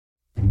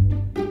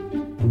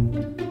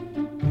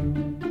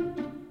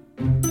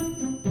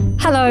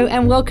Hello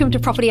and welcome to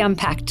Property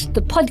Unpacked,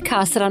 the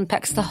podcast that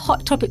unpacks the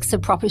hot topics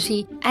of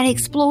property and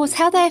explores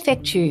how they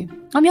affect you.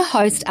 I'm your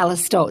host,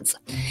 Alice Stoltz.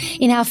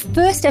 In our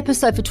first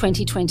episode for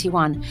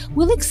 2021,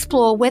 we'll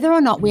explore whether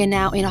or not we are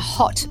now in a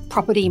hot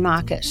property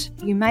market.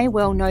 You may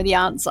well know the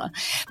answer,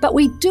 but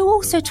we do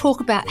also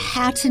talk about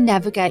how to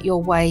navigate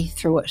your way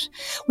through it.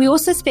 We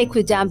also speak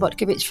with Dan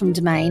Botkovich from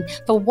Domain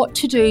for what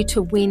to do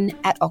to win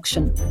at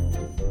auction.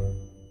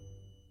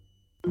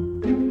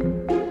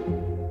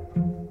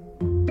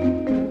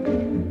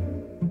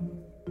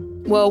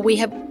 Well, we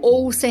have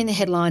all seen the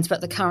headlines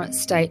about the current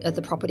state of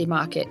the property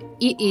market.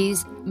 It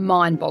is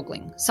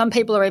mind-boggling. Some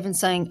people are even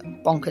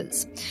saying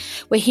bonkers.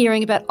 We're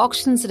hearing about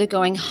auctions that are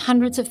going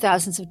hundreds of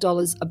thousands of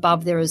dollars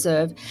above their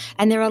reserve,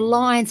 and there are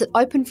lines that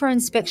open for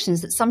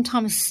inspections that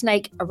sometimes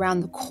snake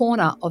around the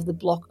corner of the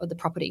block of the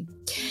property.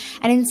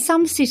 And in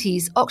some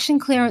cities, auction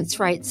clearance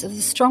rates are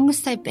the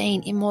strongest they've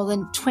been in more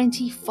than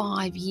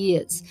 25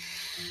 years.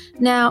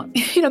 Now,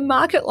 in a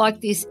market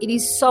like this, it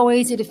is so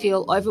easy to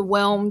feel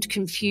overwhelmed,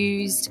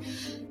 confused,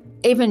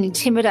 even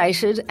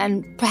intimidated,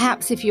 and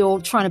perhaps if you're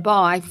trying to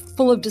buy,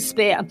 full of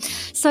despair.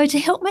 So to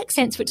help make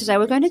sense of it today,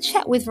 we're going to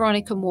chat with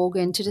Veronica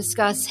Morgan to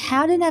discuss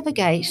how to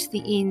navigate the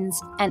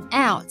ins and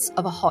outs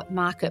of a hot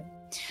market.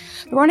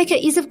 Veronica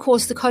is, of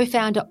course, the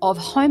co-founder of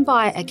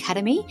Homebuyer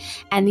Academy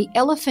and the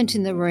Elephant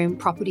in the Room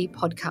property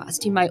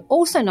podcast. You may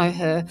also know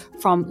her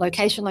from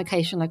Location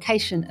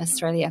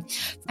Australia.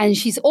 And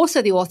she's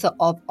also the author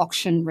of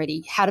Auction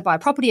Ready, How to Buy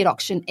Property at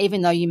Auction,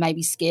 Even Though You May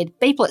Be Scared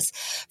Beepless.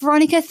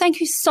 Veronica, thank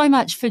you so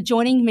much for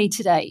joining me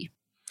today.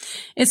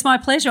 It's my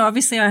pleasure.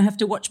 Obviously, I have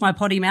to watch my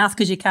potty mouth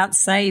because you can't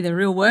say the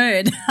real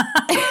word.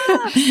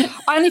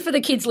 Only for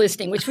the kids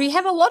listening, which we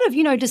have a lot of,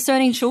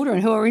 discerning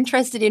children who are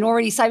interested in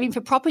already saving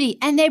for property.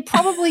 And they're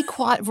probably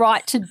quite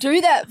right to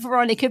do that,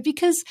 Veronica,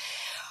 because,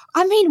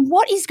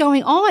 what is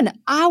going on?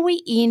 Are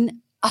we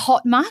in a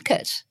hot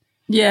market?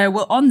 Yeah,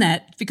 well, on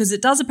that, because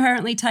it does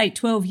apparently take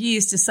 12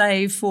 years to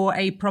save for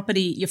a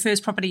property, your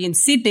first property in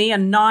Sydney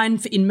and 9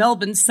 in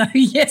Melbourne. So,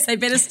 yes, they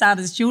better start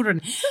as children.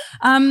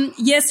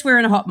 Yes, we're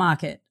in a hot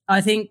market.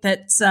 I think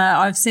that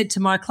I've said to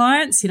my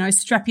clients,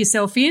 strap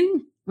yourself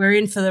in. We're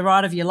in for the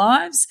ride of your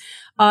lives.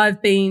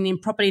 I've been in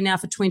property now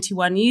for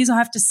 21 years, I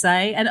have to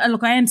say. And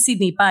look, I am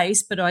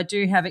Sydney-based, but I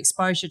do have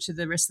exposure to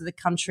the rest of the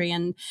country.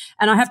 And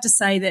I have to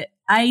say that,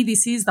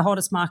 this is the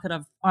hottest market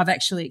I've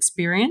actually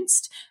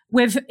experienced.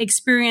 We've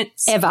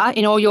experienced ever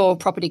in all your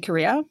property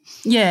career.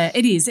 Yeah,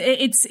 it is.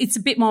 It's a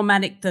bit more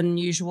manic than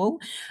usual.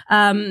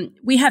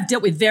 We have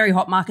dealt with very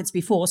hot markets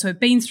before, so we've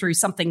been through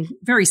something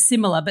very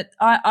similar. But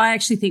I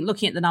actually think,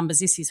 looking at the numbers,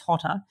 this is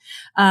hotter.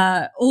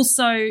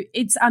 Also,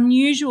 it's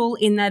unusual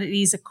in that it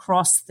is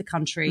across the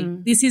country.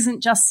 This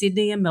isn't just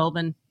Sydney and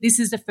Melbourne. This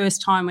is the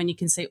first time when you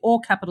can see all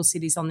capital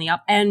cities on the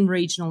up and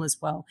regional as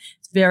well.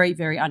 It's very,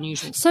 very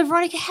unusual. So,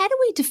 Veronica, how do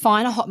we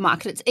define a hot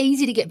market? It's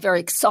easy to get very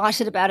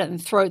excited about it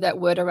and throw that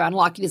word around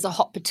like it is a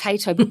hot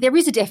potato, but there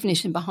is a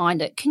definition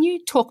behind it. Can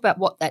you talk about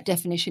what that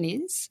definition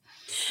is?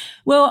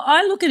 Well,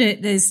 I look at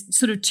it, there's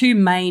sort of two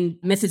main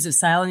methods of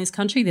sale in this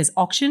country. There's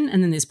auction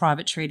and then there's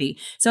private treaty.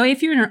 So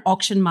if you're in an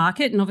auction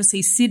market, and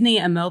obviously Sydney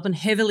and Melbourne,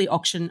 heavily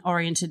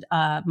auction-oriented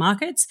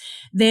markets,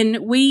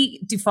 then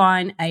we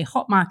define a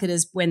hot market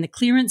as when the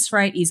clearance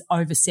rate is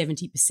over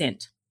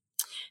 70%.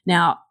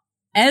 Now,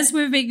 as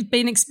we've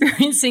been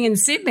experiencing in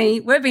Sydney,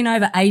 we've been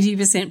over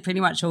 80%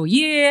 pretty much all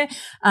year.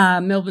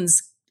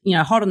 Melbourne's,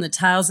 hot on the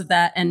tails of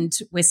that, and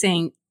we're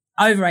seeing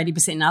over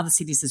 80% in other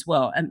cities as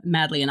well,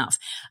 madly enough.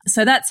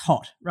 So that's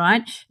hot,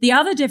 right? The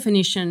other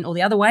definition, or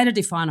the other way to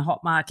define a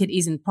hot market,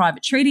 is in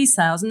private treaty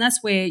sales, and that's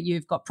where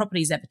you've got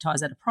properties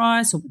advertised at a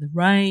price or with a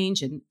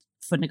range and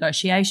for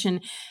negotiation,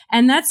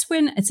 and that's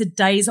when it's a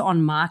days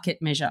on market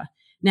measure.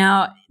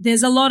 Now,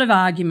 there's a lot of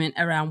argument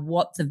around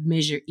what the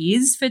measure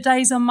is for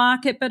days on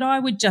market, but I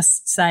would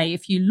just say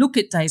if you look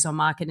at days on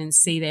market and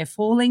see they're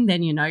falling,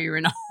 then you know you're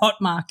in a hot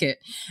market.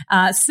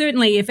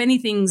 Certainly, if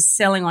anything's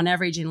selling on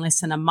average in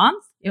less than a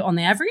month, on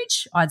the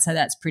average, I'd say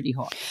that's pretty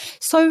hot.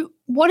 So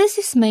what does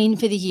this mean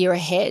for the year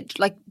ahead?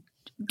 Like,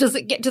 does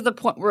it get to the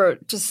point where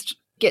it just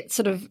gets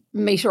sort of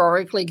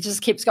meteorically,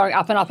 just keeps going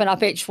up and up and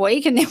up each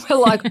week, and then we're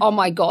like, oh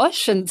my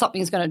gosh, and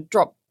something's going to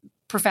drop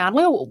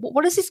profoundly? Or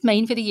what does this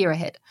mean for the year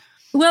ahead?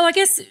 Well, I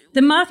guess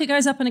the market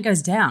goes up and it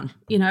goes down,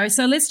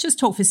 So let's just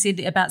talk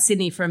about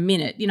Sydney for a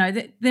minute.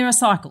 There are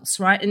cycles,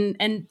 right?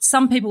 And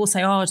some people will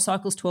say, oh,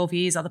 cycle's 12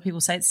 years. Other people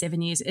say it's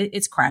 7 years.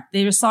 It's crap.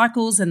 There are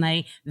cycles and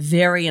they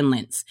vary in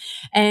length.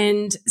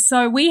 And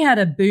so we had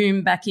a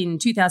boom back in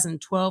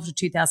 2012 to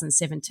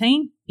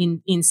 2017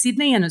 in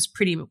Sydney, and it was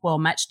pretty well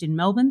matched in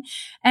Melbourne.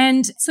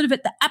 And sort of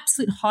at the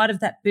absolute height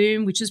of that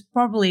boom, which is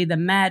probably the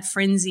mad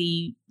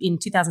frenzy in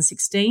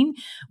 2016,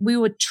 we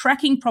were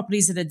tracking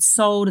properties that had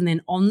sold and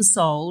then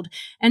on-sold,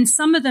 and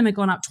some of them had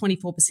gone up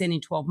 24%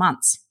 in 12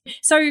 months.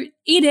 So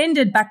it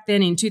ended back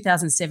then in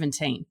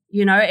 2017.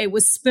 It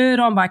was spurred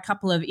on by a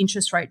couple of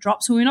interest rate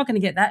drops. Well, we're not going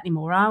to get that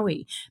anymore, are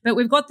we? But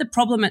we've got the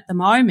problem at the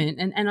moment,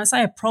 and I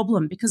say a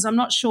problem because I'm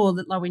not sure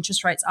that low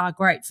interest rates are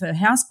great for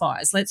house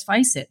buyers. Let's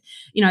face it.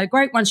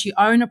 Great once you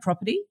own a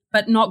property,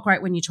 but not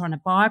great when you're trying to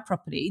buy a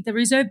property. The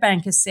Reserve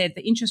Bank has said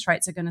that interest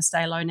rates are going to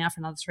stay low now for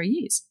another 3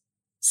 years.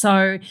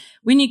 So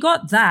when you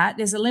got that,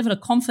 there's a level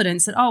of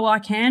confidence that, I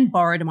can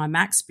borrow to my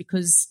max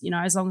because,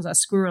 as long as I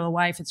squirrel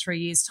away for 3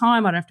 years'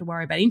 time, I don't have to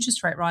worry about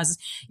interest rate rises.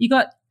 You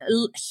got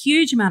a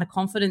huge amount of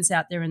confidence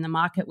out there in the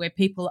market where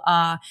people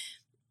are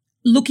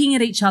looking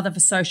at each other for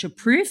social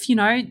proof.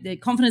 The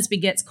confidence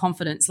begets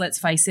confidence, let's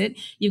face it.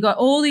 You've got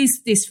all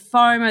this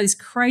FOMO, this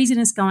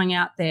craziness going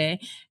out there.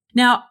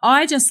 Now,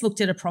 I just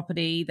looked at a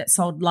property that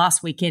sold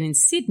last weekend in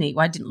Sydney.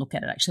 Well, I didn't look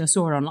at it, actually. I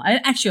saw it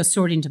online. Actually, I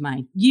saw it in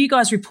Domain. You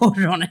guys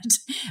reported on it.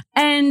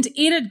 And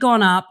it had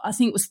gone up, I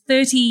think it was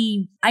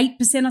 38%,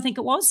 I think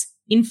it was,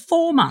 in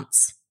 4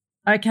 months.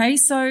 Okay,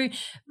 so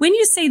when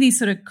you see this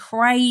sort of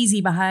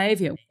crazy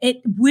behaviour, it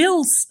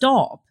will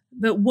stop.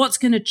 But what's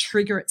going to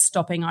trigger it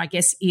stopping, I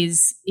guess,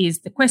 is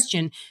the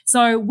question.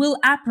 So will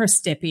APRA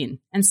step in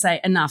and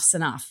say enough's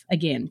enough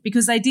again?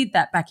 Because they did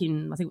that back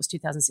in, I think it was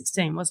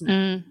 2016, wasn't it?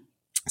 Mm.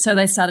 So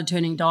they started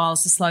turning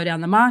dials to slow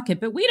down the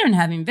market. But we don't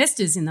have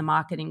investors in the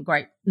market in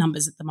great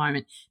numbers at the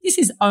moment. This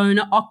is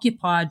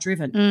owner-occupier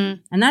driven,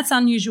 and that's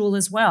unusual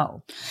as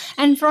well.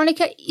 And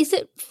Veronica, is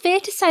it fair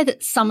to say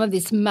that some of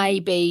this may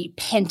be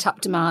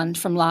pent-up demand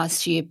from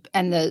last year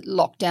and the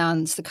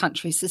lockdowns the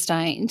country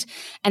sustained,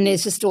 and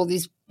there's just all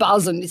this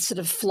buzz and this sort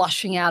of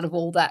flushing out of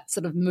all that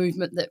sort of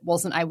movement that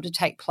wasn't able to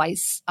take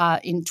place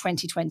in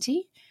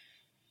 2020?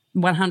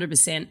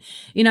 100%.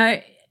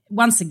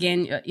 Once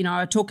again,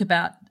 I talk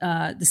about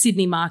the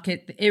Sydney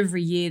market.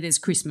 Every year there's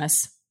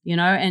Christmas,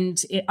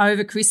 and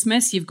over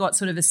Christmas you've got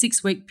sort of a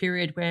 6-week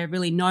period where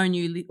really no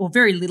new or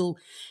very little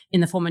in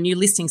the form of new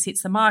listings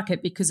hits the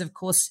market because, of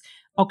course,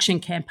 auction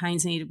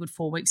campaigns need a good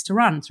 4 weeks to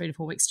run, 3 to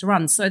 4 weeks to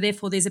run. So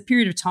therefore there's a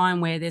period of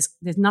time where there's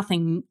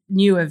nothing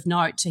new of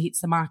note to hit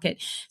the market.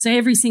 So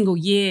every single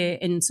year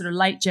in sort of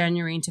late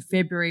January into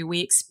February, we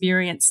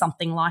experience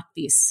something like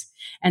this.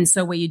 And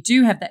so where you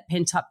do have that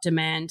pent-up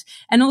demand,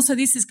 and also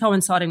this is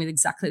coinciding with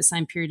exactly the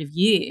same period of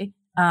year,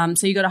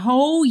 so you've got a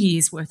whole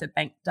year's worth of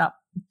banked-up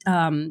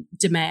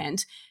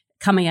demand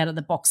coming out of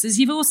the boxes.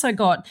 You've also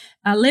got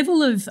a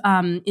level of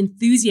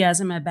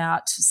enthusiasm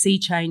about sea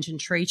change and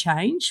tree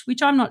change,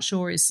 which I'm not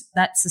sure is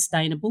that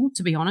sustainable,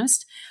 to be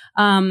honest.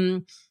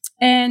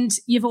 And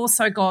you've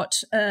also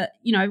got,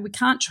 we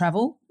can't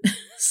travel.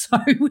 So,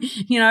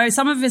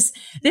 some of us,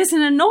 there's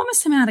an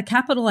enormous amount of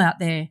capital out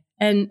there.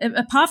 And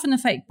apart from the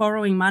fact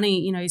borrowing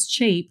money, is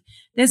cheap,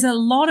 there's a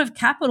lot of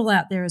capital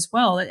out there as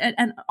well.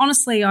 And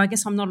honestly, I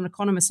guess I'm not an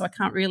economist, so I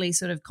can't really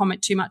sort of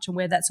comment too much on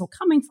where that's all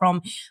coming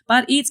from,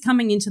 but it's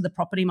coming into the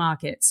property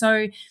market.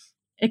 So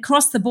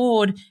across the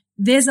board,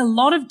 there's a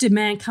lot of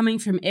demand coming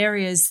from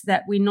areas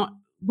that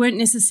weren't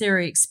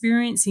necessarily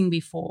experiencing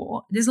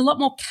before. There's a lot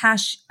more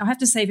cash. I have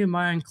to say, even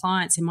my own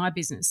clients in my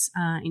business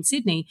in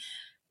Sydney,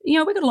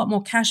 we've got a lot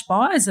more cash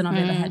buyers than I've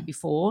ever had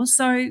before.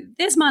 So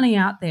there's money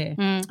out there.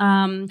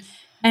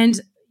 And,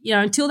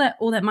 until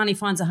all that money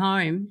finds a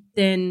home,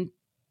 then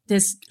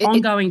there's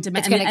ongoing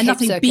demand and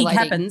nothing big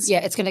happens. Yeah,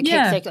 it's going to keep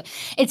circulating.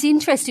 It's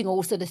interesting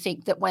also to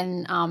think that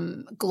when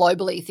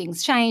globally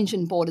things change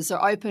and borders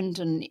are opened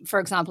and, for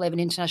example, even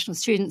international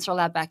students are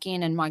allowed back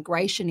in and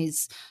migration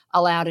is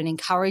allowed and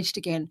encouraged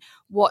again,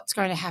 what's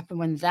going to happen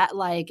when that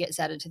layer gets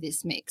added to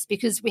this mix?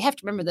 Because we have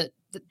to remember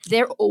that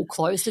they're all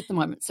closed at the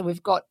moment. So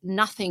we've got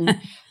nothing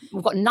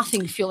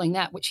fueling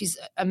that, which is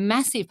a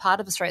massive part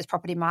of Australia's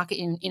property market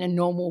in a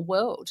normal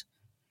world.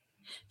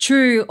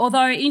 True,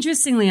 although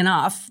interestingly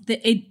enough,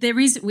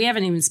 we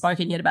haven't even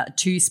spoken yet about the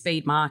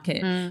two-speed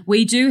market.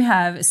 We do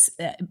have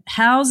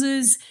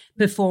houses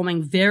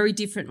performing very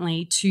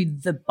differently to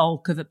the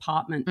bulk of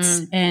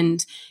apartments.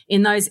 And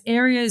in those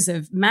areas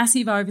of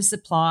massive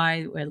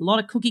oversupply, where a lot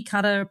of cookie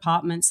cutter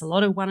apartments, a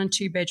lot of 1 and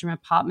 2 bedroom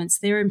apartments,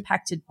 they're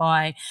impacted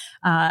by,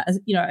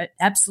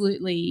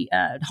 absolutely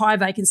high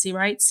vacancy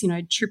rates,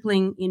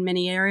 tripling in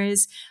many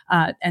areas.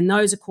 And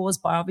those are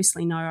caused by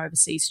obviously no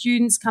overseas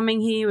students coming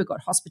here. We've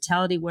got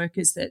hospitality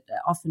workers that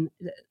often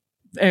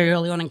very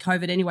early on in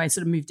COVID anyway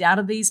sort of moved out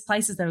of these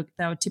places. They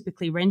were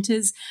typically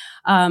renters.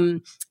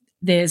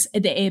 There's the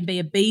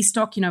Airbnb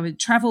stock, with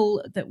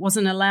travel that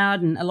wasn't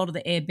allowed, and a lot of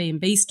the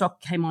Airbnb stock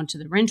came onto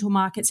the rental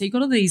market. So you've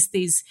got all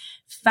these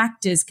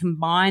factors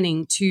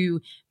combining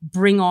to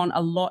bring on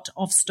a lot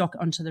of stock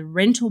onto the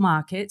rental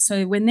market.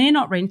 So when they're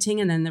not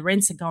renting and then the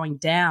rents are going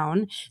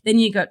down, then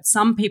you've got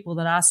some people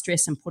that are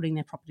stressed and putting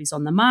their properties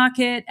on the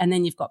market. And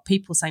then you've got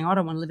people saying, I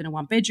don't want to live in a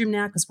 1-bedroom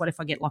now because what if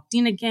I get locked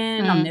in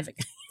again?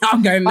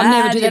 I'll go mad.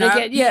 I'll never do that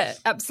again. Yeah,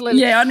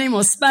 absolutely. Yeah, I need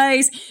more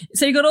space.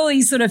 So you've got all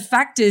these sort of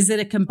factors that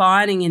are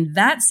combining in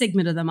that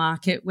segment of the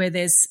market where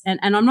there's, and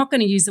I'm not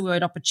going to use the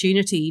word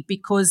opportunity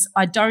because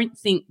I don't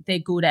think they're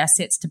good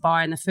assets to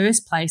buy in the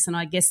first place. And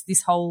I guess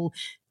this whole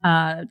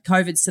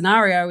COVID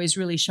scenario is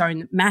really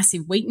showing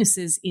massive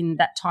weaknesses in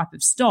that type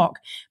of stock.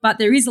 But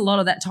there is a lot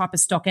of that type of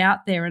stock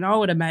out there. And I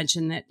would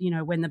imagine that,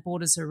 when the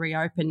borders are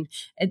reopened,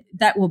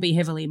 that will be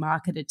heavily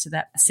marketed to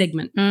that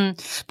segment.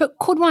 But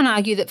could one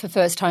argue that for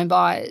first home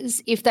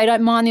buyers, if they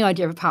don't mind the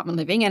idea of apartment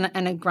living,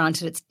 and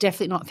granted it's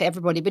definitely not for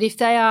everybody, but if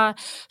they are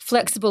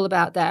flexible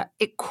about that,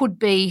 it could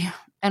be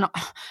and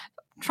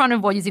trying to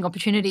avoid using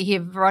opportunity here,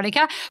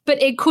 Veronica,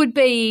 but it could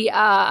be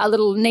a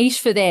little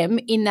niche for them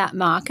in that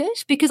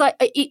market because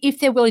if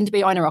they're willing to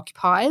be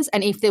owner-occupiers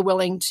and if they're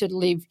willing to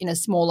live in a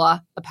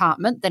smaller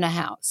apartment than a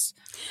house.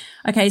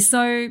 Okay,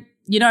 so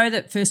you know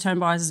that first home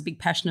buyers is a big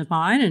passion of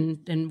mine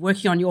and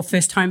working on your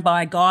first home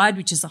buyer guide,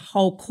 which is a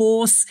whole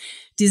course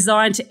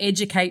designed to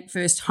educate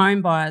first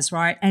home buyers,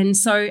 right? And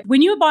so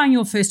when you're buying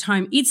your first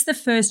home, it's the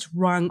first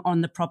rung on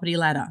the property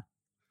ladder.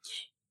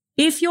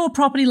 If your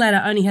property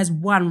ladder only has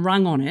one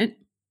rung on it,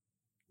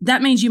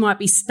 that means you might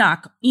be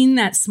stuck in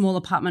that small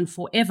apartment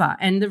forever.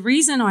 And the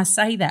reason I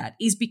say that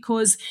is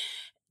because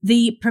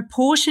the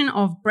proportion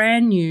of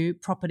brand new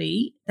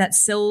property that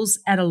sells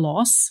at a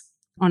loss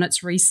on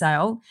its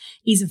resale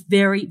is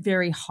very,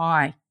 very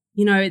high.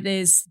 You know,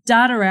 there's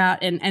data out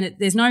and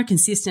there's no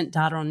consistent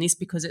data on this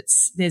because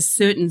there's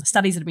certain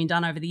studies that have been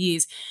done over the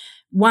years.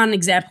 One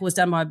example was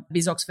done by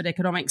BIS Oxford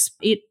Economics.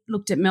 It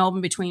looked at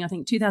Melbourne between, I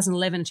think,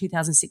 2011 and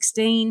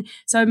 2016.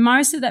 So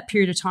most of that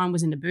period of time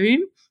was in a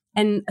boom.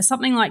 And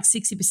something like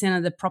 60%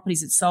 of the properties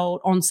that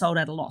sold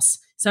at a loss.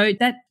 So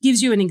that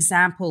gives you an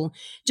example,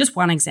 just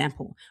one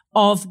example,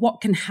 of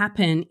what can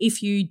happen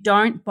if you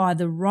don't buy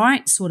the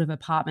right sort of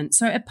apartment.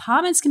 So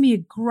apartments can be a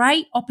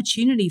great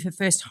opportunity for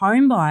first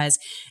home buyers.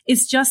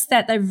 It's just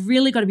that they've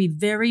really got to be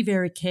very,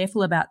 very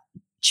careful about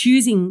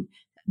choosing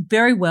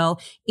very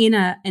well in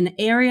an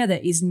area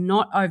that is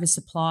not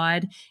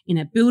oversupplied, in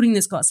a building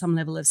that's got some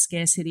level of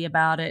scarcity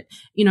about it.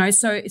 You know,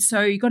 so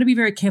you've got to be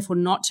very careful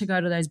not to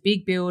go to those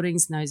big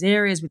buildings and those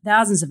areas with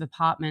thousands of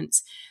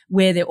apartments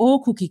where they're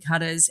all cookie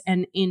cutters.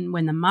 And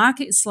when the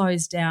market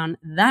slows down,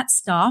 that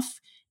stuff,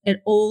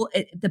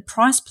 the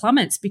price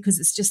plummets because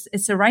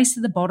it's a race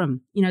to the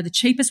bottom. You know, the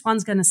cheapest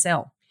one's going to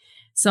sell.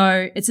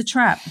 So it's a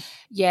trap.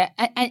 Yeah,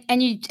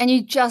 and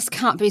you just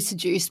can't be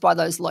seduced by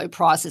those low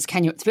prices,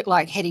 can you? It's a bit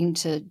like heading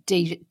to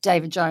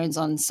David Jones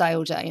on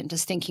sale day and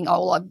just thinking,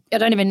 oh, well, I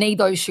don't even need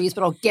those shoes,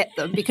 but I'll get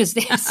them because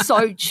they're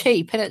so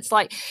cheap. And it's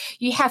like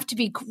you have to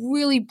be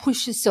really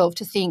push yourself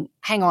to think,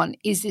 hang on,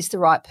 is this the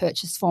right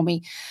purchase for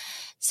me?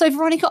 So,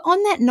 Veronica,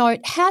 on that note,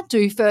 how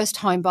do first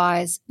home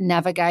buyers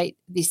navigate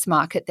this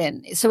market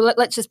then? So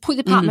let's just put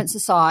the apartments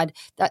aside,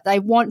 that they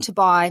want to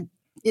buy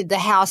the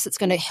house that's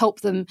going to help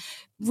them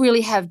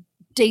really have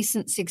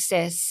decent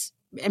success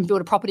and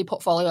build a property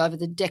portfolio over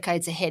the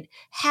decades ahead.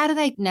 How do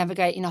they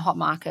navigate in a hot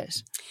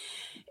market?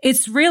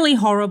 It's really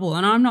horrible,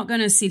 and I'm not going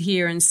to sit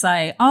here and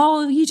say,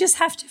 oh, you just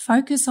have to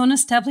focus on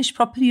established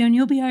property and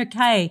you'll be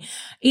okay.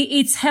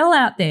 It's hell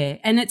out there,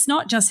 and it's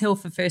not just hell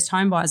for first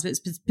home buyers, but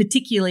it's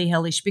particularly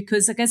hellish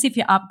because I guess if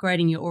you're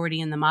upgrading, you're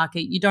already in the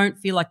market. You don't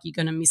feel like you're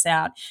going to miss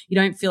out. You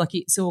don't feel like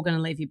it's all going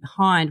to leave you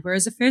behind,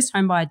 whereas a first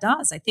home buyer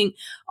does. I think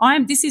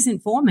this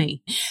isn't for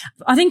me.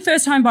 I think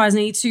first home buyers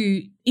need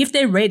to, if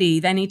they're ready,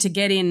 they need to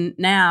get in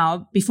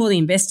now before the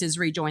investors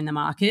rejoin the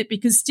market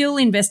because still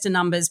investor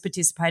numbers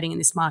participating in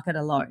this market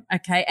are low,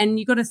 okay? And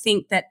you've got to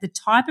think that the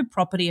type of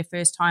property a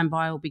first home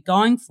buyer will be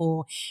going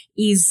for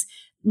is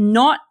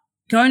not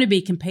going to be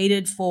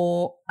competed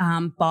for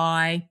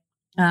by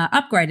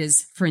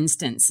upgraders, for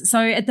instance.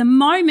 So at the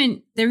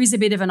moment, there is a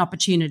bit of an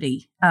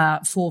opportunity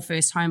for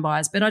first home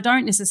buyers, but I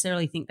don't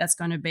necessarily think that's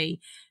going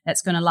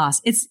to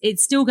last.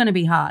 It's still going to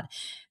be hard.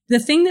 The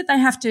thing that they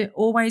have to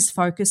always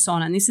focus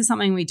on, and this is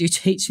something we do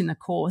teach in the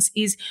course,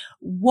 is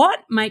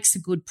what makes a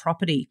good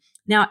property.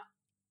 Now,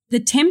 the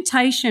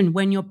temptation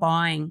when you're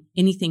buying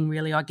anything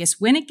really, I guess,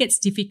 when it gets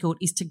difficult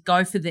is to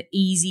go for the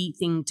easy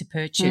thing to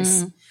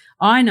purchase.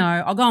 I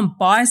know, I'll go and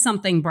buy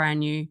something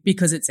brand new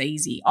because it's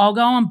easy. I'll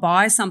go and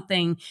buy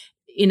something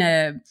in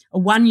a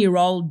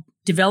 1-year-old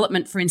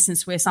development, for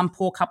instance, where some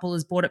poor couple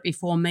has bought it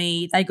before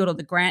me. They got all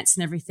the grants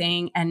and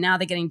everything, and now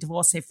they're getting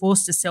divorced. They're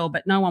forced to sell,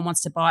 but no one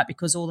wants to buy it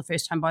because all the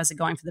first home buyers are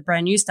going for the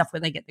brand new stuff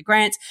where they get the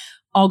grants.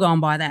 I'll go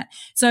and buy that.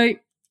 So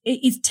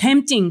it's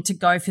tempting to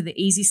go for the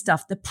easy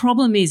stuff. The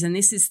problem is, and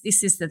this is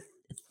the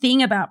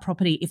thing about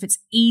property, if it's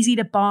easy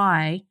to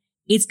buy,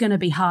 it's going to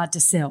be hard to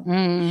sell.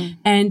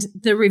 And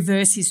the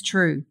reverse is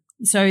true.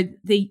 So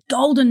the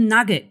golden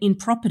nugget in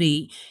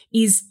property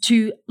is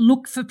to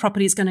look for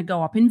property that's going to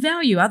go up in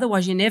value.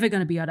 Otherwise, you're never going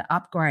to be able to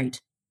upgrade.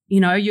 You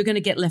know, you're going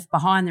to get left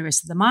behind the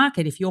rest of the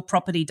market if your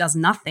property does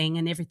nothing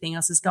and everything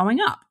else is going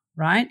up,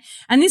 right?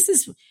 And this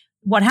is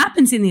what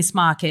happens in this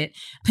market.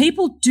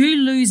 People do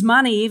lose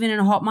money even in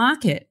a hot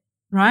market,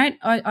 right?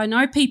 I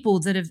know people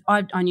that have,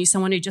 I knew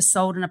someone who just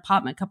sold an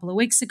apartment a couple of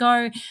weeks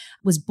ago,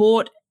 was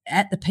bought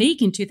at the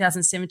peak in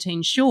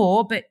 2017,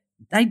 sure, but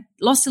they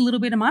lost a little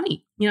bit of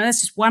money. You know,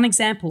 that's just one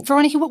example.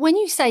 Veronica, when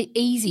you say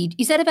easy,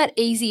 is that about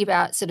easy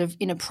about sort of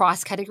in a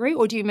price category,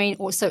 or do you mean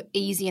also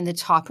easy in the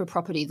type of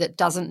property that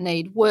doesn't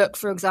need work,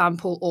 for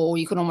example, or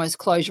you can almost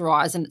close your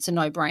eyes and it's a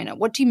no-brainer?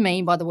 What do you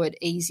mean by the word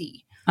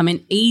easy? I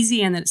mean,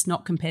 easy and that it's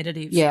not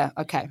competitive. Yeah,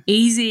 okay.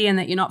 Easy and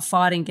that you're not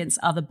fighting against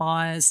other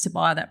buyers to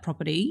buy that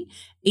property.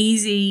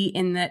 Easy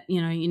in that, you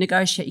know, you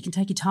negotiate, you can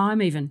take your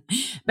time even.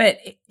 But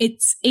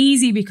it's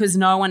easy because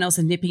no one else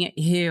is nipping at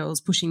your heels,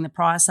 pushing the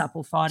price up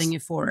or fighting you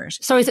for it.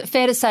 So is it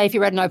fair to say if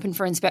you're at an open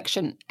for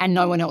inspection and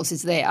no one else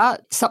is there,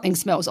 something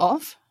smells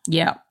off?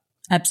 Yeah.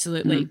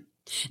 Absolutely.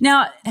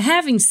 Now,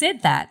 having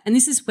said that, and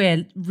this is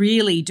where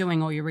really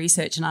doing all your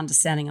research and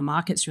understanding a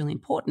market is really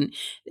important,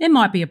 there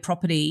might be a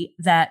property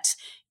that,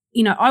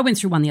 you know, I went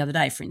through one the other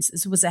day, for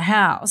instance. It was a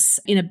house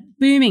in a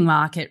booming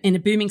market, in a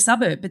booming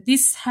suburb. But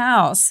this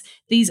house,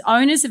 these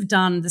owners have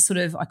done the sort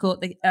of, I call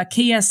it the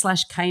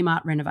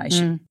IKEA/Kmart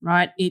renovation,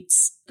 right?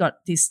 It's got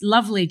this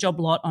lovely job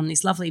lot on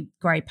this lovely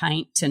grey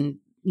paint and,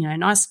 you know,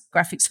 nice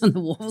graphics on the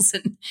walls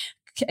and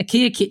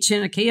IKEA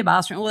kitchen, IKEA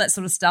bathroom, all that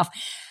sort of stuff.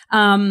 You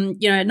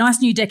know,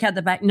 nice new deck out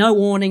the back, no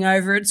awning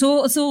over it.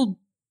 It's all,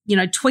 you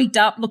know, tweaked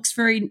up, looks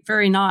very,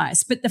 very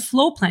nice. But the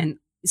floor plan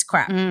is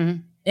crap.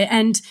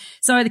 And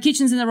so the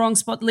kitchen's in the wrong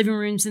spot, the living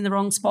room's in the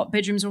wrong spot,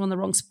 bedrooms are on the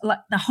wrong spot. Like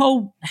the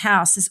whole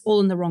house is all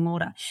in the wrong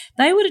order.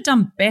 They would have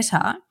done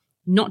better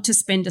not to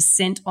spend a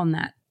cent on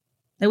that.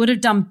 They would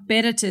have done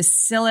better to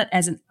sell it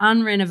as an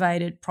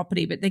unrenovated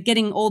property, but they're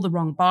getting all the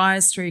wrong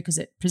buyers through because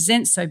it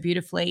presents so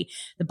beautifully.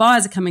 The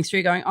buyers are coming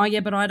through going, oh,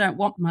 yeah, but I don't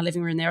want my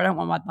living room there. I don't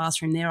want my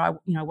bathroom there. I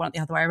want it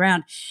the other way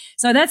around.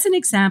 So that's an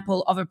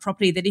example of a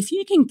property that if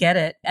you can get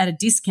it at a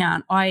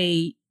discount,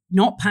 i.e.,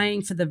 not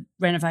paying for the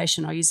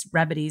renovation, I use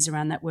rabbit ears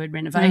around that word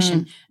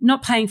renovation,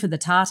 not paying for the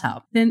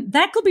tata, then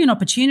that could be an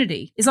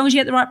opportunity as long as you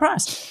get the right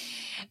price.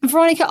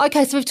 Veronica,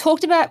 okay, so we've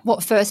talked about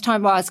what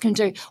first-time buyers can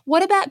do.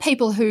 What about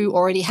people who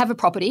already have a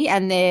property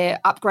and they're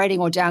upgrading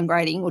or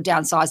downgrading or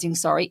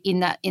downsizing,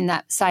 in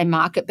that same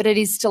market, but it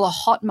is still a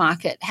hot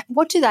market?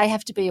 What do they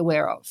have to be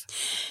aware of?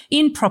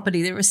 In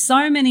property, there are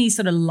so many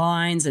sort of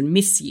lines and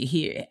myths you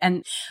hear.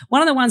 And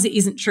one of the ones that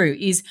isn't true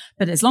is,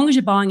 but as long as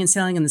you're buying and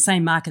selling in the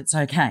same market, it's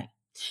okay.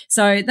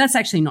 So that's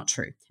actually not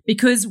true,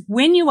 because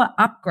when you are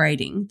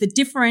upgrading, the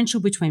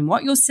differential between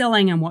what you're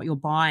selling and what you're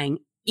buying,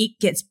 it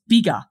gets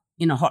bigger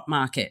in a hot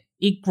market.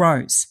 It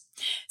grows.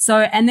 So,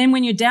 and then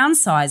when you're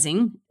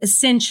downsizing,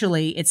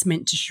 essentially it's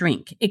meant to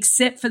shrink,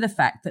 except for the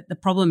fact that the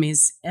problem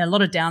is a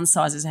lot of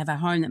downsizers have a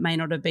home that may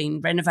not have been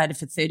renovated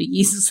for 30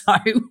 years or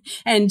so,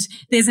 and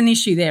there's an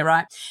issue there,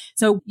 right?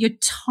 So your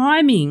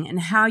timing and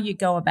how you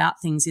go about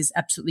things is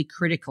absolutely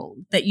critical,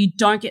 that you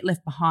don't get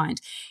left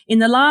behind. In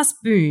the last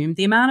boom,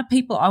 the amount of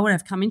people I would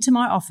have come into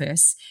my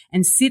office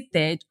and sit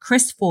there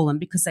crestfallen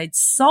because they'd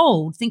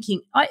sold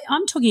thinking,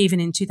 I'm talking even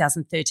in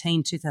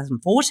 2013,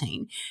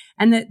 2014,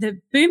 and the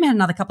boom had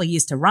another couple of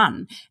years to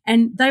run.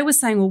 And they were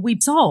saying, well, we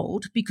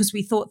sold because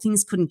we thought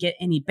things couldn't get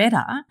any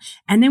better.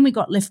 And then we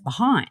got left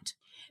behind.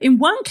 In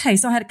one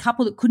case, I had a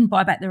couple that couldn't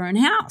buy back their own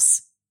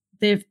house.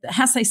 The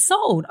house they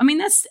sold. I mean,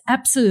 that's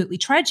absolutely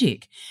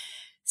tragic.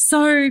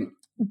 So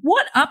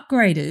what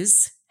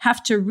upgraders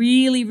have to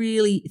really,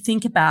 really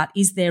think about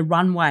is their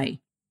runway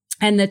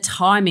and the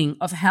timing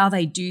of how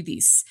they do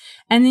this.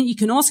 And then you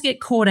can also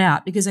get caught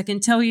out, because I can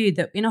tell you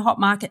that in a hot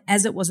market,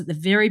 as it was at the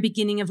very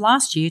beginning of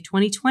last year,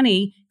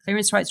 2020,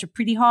 clearance rates were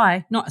pretty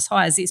high, not as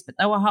high as this, but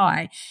they were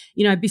high.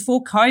 You know,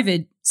 before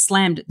COVID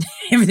slammed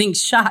everything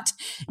shut,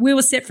 we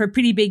were set for a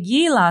pretty big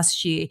year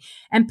last year,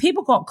 and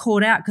people got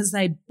caught out because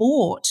they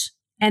bought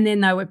and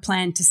then they were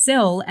planned to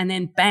sell, and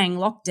then bang,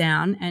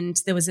 lockdown, and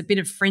there was a bit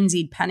of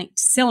frenzied panicked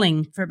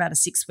selling for about a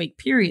 6-week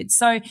period.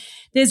 So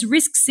there's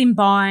risks in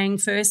buying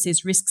first,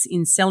 there's risks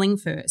in selling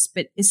first,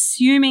 but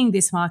assuming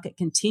this market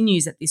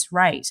continues at this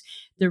rate,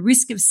 the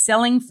risk of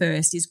selling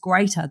first is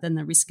greater than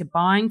the risk of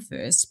buying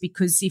first,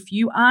 because if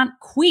you aren't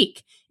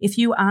quick, if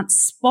you aren't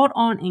spot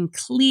on and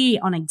clear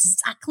on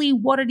exactly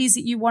what it is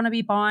that you want to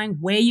be buying,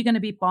 where you're going to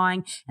be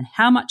buying, and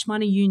how much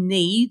money you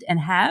need and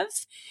have,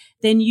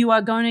 then you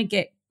are going to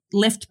get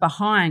left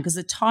behind, because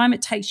the time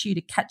it takes you to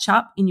catch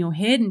up in your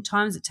head and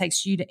times it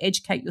takes you to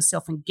educate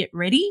yourself and get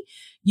ready,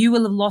 you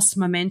will have lost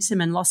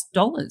momentum and lost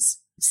dollars,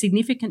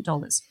 significant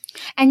dollars.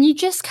 And you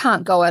just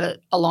can't go at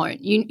it alone.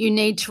 You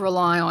need to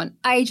rely on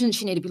agents.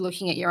 You need to be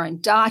looking at your own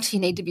data. You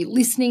need to be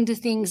listening to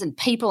things and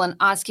people and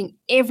asking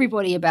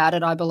everybody about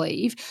it, I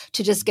believe,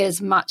 to just get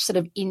as much sort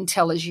of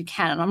intel as you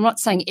can. And I'm not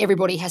saying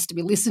everybody has to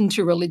be listened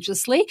to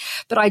religiously,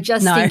 but I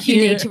just think you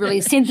need to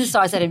really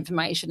synthesize that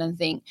information and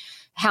think,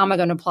 how am I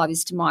going to apply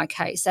this to my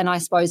case? And I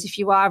suppose if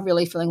you are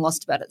really feeling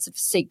lost about it, so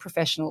seek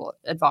professional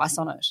advice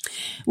on it.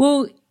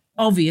 Well,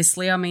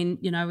 obviously, I mean,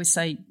 you know, we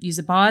say use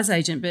a buyer's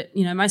agent, but,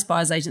 you know, most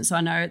buyer's agents I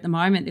know at the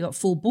moment, they've got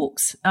full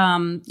books.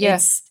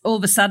 It's all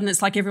of a sudden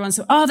it's like everyone's,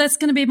 oh, that's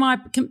going to be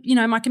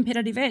my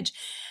competitive edge.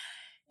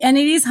 And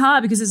it is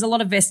hard because there's a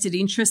lot of vested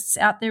interests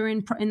out there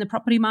in the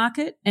property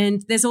market,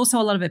 and there's also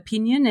a lot of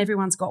opinion.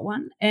 Everyone's got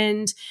one.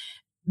 And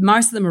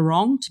most of them are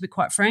wrong, to be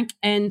quite frank.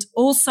 And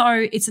also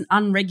it's an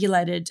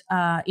unregulated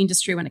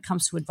industry when it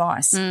comes to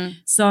advice.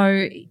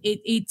 So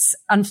it's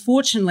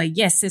unfortunately,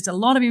 yes, there's a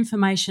lot of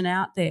information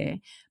out there,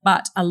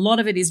 but a lot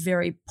of it is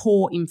very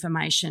poor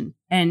information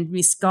and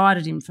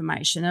misguided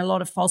information, and a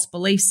lot of false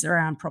beliefs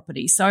around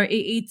property. So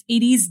it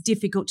is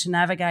difficult to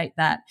navigate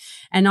that.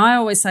 And I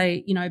always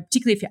say, you know,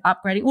 particularly if you're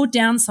upgrading or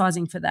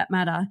downsizing for that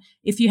matter,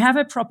 if you have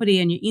a property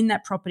and you're in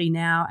that property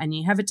now and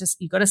you've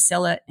got to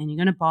sell it and you're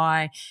going to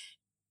buy,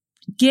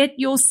 get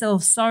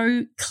yourself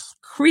so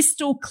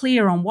crystal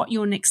clear on what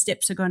your next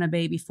steps are going to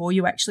be before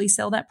you actually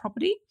sell that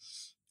property,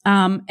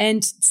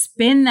 and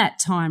spend that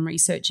time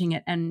researching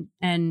it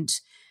and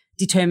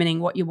determining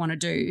what you want to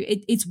do.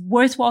 It's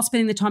worthwhile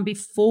spending the time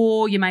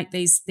before you make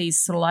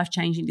these sort of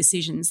life-changing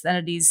decisions than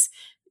it is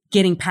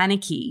getting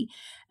panicky.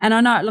 And I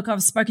know, look,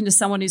 I've spoken to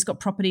someone who's got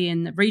property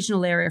in the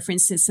regional area, for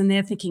instance, and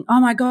they're thinking, oh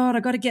my God, I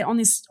got to get on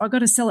this. I got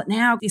to sell it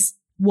now. This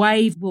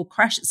wave will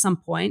crash at some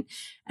point.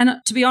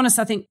 And to be honest,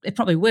 I think it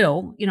probably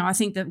will. I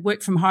think the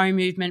work from home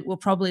movement will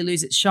probably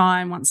lose its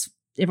shine once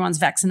everyone's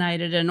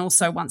vaccinated, and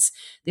also once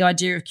the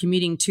idea of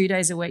commuting 2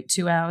 days a week,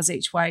 2 hours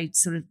each way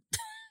sort of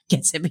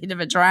gets a bit of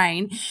a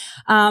drain.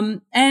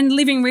 And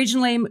living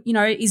regionally,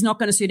 is not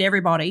going to suit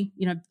everybody.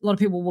 A lot of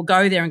people will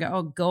go there and go,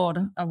 oh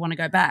God, I want to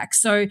go back.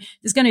 So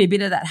there's going to be a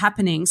bit of that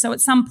happening. So at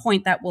some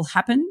point that will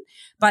happen,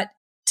 but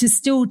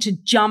to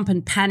jump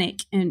and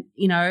panic and,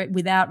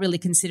 without really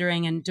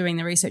considering and doing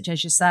the research,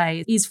 as you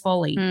say, is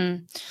folly.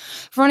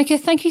 Veronica,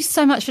 thank you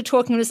so much for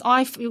talking with us.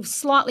 I feel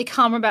slightly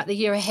calmer about the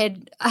year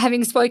ahead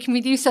having spoken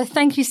with you. So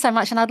thank you so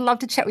much. And I'd love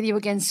to chat with you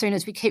again soon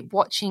as we keep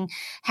watching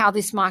how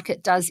this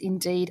market does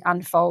indeed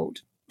unfold.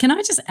 Can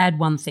I just add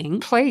one thing?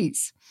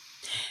 Please.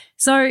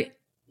 So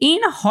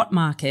in a hot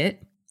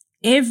market,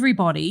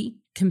 everybody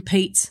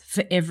competes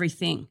for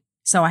everything.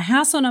 So a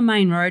house on a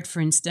main road, for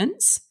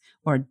instance,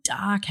 or a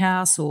dark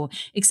house, or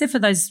except for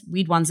those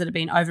weird ones that have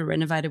been over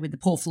renovated with the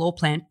poor floor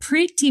plan,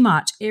 pretty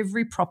much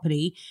every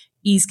property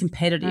is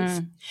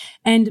competitive.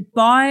 And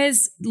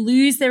buyers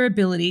lose their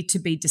ability to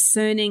be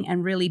discerning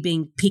and really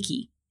being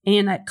picky.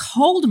 In a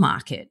cold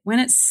market, when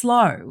it's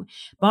slow,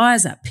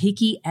 buyers are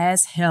picky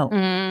as hell.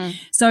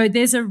 So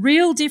there's a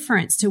real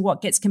difference to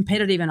what gets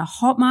competitive in a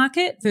hot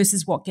market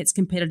versus what gets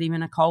competitive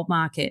in a cold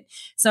market.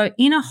 So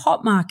in a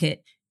hot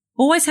market,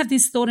 always have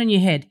this thought in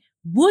your head: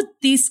 would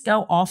this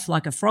go off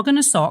like a frog in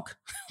a sock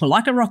or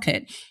like a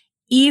rocket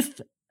if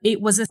it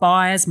was a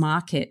buyer's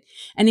market?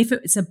 And if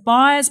it's a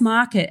buyer's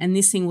market and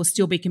this thing will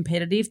still be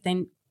competitive,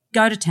 then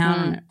go to town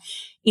on it.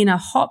 In a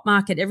hot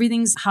market,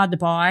 everything's hard to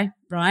buy,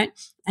 right?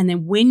 And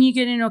then when you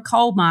get into a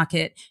cold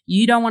market,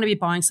 you don't want to be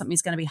buying something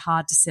that's going to be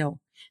hard to sell.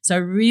 So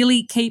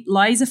really keep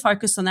laser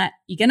focused on that.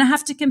 You're going to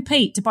have to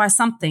compete to buy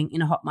something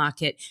in a hot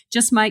market.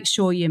 Just make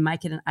sure you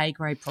make it an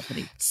A-grade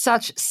property.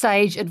 Such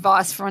sage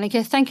advice,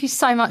 Veronica. Thank you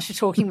so much for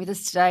talking with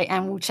us today,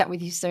 and we'll chat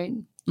with you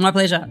soon. My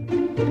pleasure.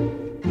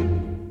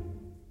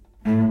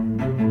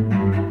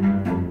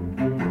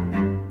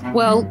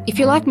 Well, if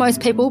you're like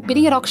most people,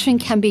 bidding at auction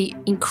can be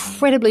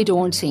incredibly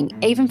daunting,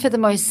 even for the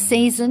most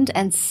seasoned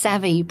and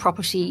savvy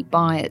property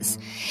buyers.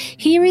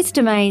 Here is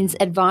Domain's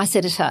advice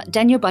editor,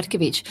 Daniel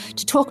Butkovich,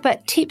 to talk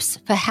about tips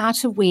for how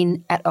to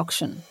win at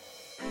auction.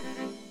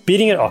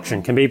 Bidding at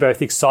auction can be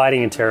both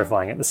exciting and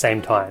terrifying at the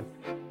same time,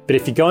 but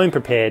if you go in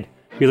prepared,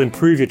 you'll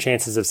improve your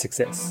chances of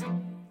success.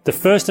 The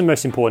first and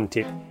most important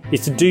tip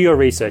is to do your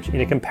research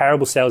into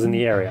comparable sales in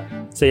the area,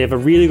 so you have a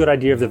really good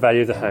idea of the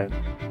value of the home,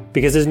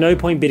 because there's no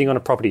point bidding on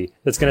a property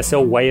that's going to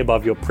sell way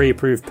above your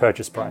pre-approved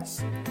purchase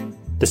price.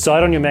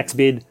 Decide on your max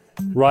bid,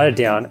 write it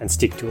down and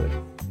stick to it.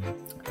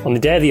 On the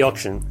day of the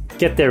auction,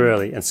 get there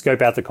early and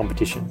scope out the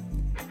competition.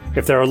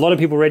 If there are a lot of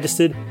people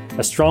registered,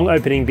 a strong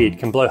opening bid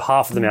can blow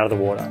half of them out of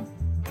the water.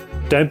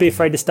 Don't be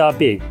afraid to start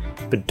big,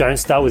 but don't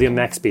start with your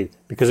max bid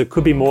because it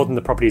could be more than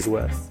the property's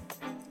worth.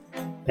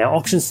 Now,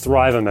 auctions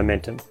thrive on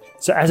momentum,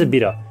 so as a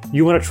bidder,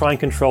 you want to try and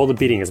control the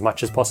bidding as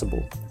much as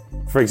possible.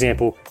 For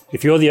example,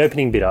 if you're the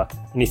opening bidder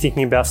and you're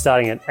thinking about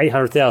starting at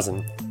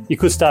 $800,000, you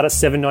could start at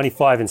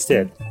 $795,000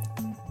 instead.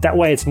 That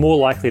way it's more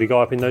likely to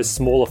go up in those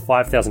smaller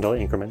 $5,000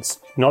 increments,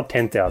 not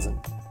 $10,000.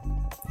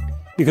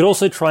 You could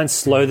also try and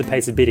slow the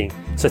pace of bidding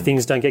so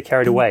things don't get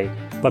carried away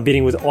by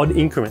bidding with odd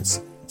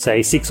increments,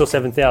 say $6,000 or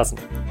 $7,000.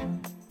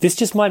 This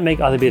just might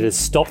make other bidders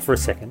stop for a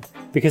second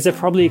because they're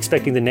probably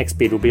expecting the next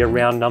bid will be a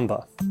round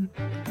number.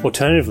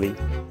 Alternatively,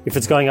 if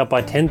it's going up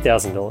by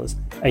 $10,000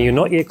 and you're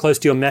not yet close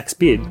to your max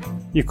bid,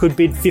 you could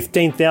bid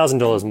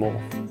 $15,000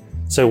 more.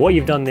 So what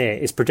you've done there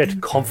is project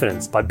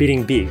confidence by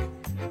bidding big,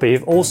 but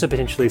you've also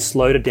potentially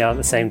slowed it down at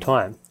the same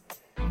time.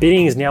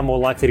 Bidding is now more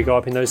likely to go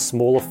up in those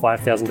smaller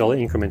 $5,000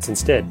 increments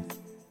instead.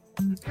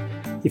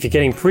 If you're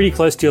getting pretty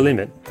close to your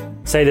limit,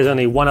 say there's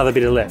only one other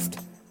bidder left,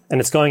 and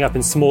it's going up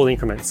in small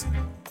increments,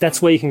 that's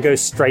where you can go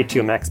straight to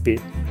your max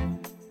bid.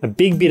 A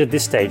big bid at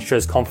this stage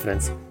shows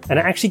confidence, and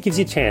it actually gives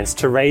you a chance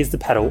to raise the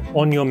paddle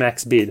on your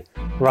max bid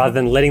rather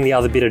than letting the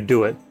other bidder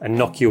do it and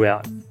knock you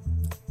out.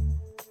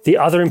 The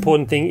other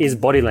important thing is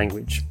body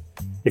language.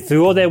 If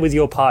you're there with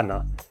your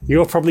partner,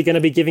 you're probably going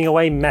to be giving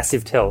away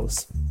massive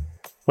tells.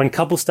 When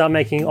couples start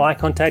making eye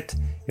contact,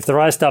 if their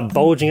eyes start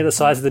bulging at the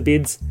size of the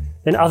bids,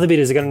 then other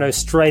bidders are going to know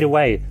straight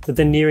away that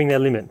they're nearing their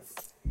limit.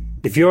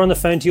 If you're on the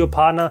phone to your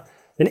partner,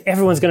 then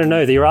everyone's going to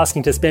know that you're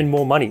asking to spend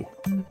more money,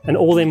 and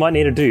all they might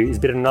need to do is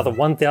bid another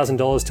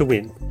 $1,000 to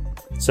win.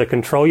 So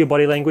control your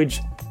body language,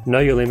 know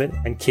your limit,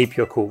 and keep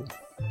your cool.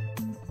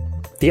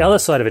 The other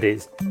side of it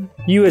is,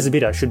 you as a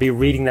bidder should be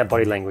reading that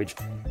body language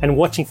and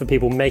watching for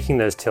people making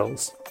those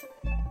tells.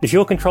 If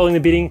you're controlling the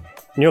bidding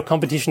and your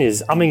competition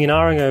is umming and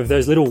ahhing over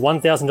those little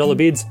 $1,000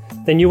 bids,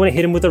 then you want to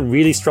hit them with a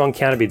really strong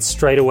counterbid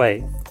straight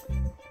away.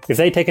 If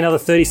they take another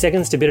 30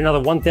 seconds to bid another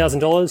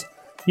 $1,000,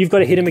 you've got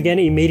to hit them again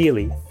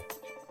immediately.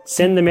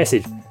 Send the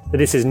message that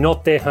this is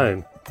not their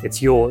home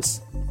it's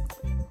yours.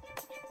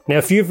 Now,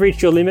 if you've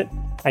reached your limit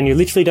and you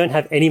literally don't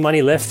have any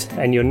money left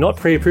and you're not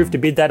pre-approved to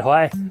bid that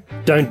high,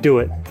 don't do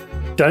it.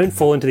 Don't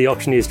fall into the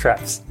auctioneer's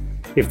traps.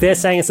 If they're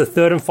saying it's a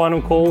third and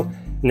final call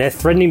and they're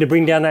threatening to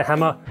bring down that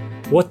hammer,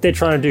 what they're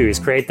trying to do is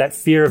create that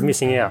fear of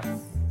missing out.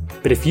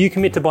 But if you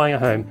commit to buying a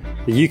home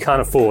that you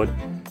can't afford,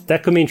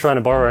 that could mean trying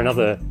to borrow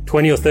another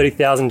 $20,000 or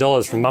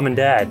 $30,000 from mum and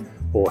dad,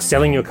 or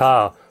selling your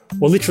car,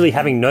 or literally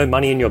having no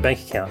money in your bank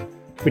account,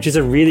 which is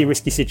a really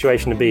risky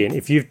situation to be in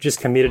if you've just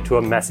committed to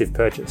a massive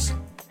purchase.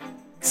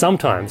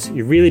 Sometimes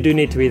you really do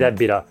need to be that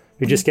bidder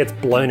who just gets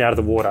blown out of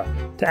the water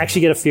to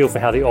actually get a feel for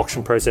how the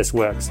auction process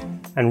works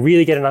and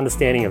really get an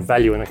understanding of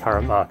value in the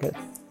current market.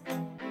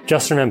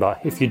 Just remember,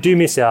 if you do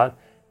miss out,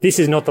 this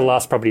is not the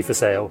last property for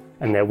sale,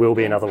 and there will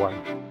be another one.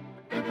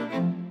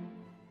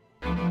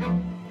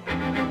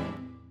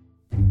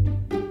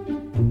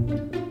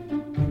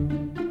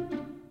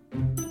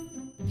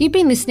 You've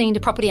been listening to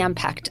Property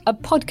Unpacked, a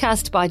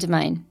podcast by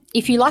Domain.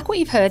 If you like what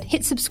you've heard,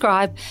 hit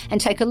subscribe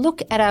and take a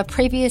look at our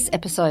previous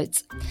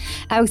episodes.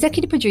 Our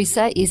executive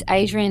producer is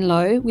Adrian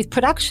Lowe, with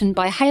production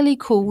by Hayley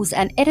Cools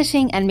and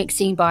editing and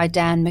mixing by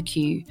Dan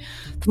McHugh.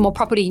 For more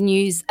property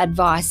news,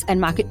 advice and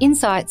market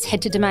insights,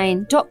 head to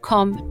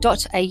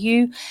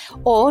domain.com.au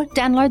or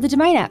download the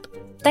Domain app.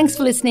 Thanks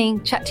for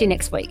listening. Chat to you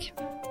next week.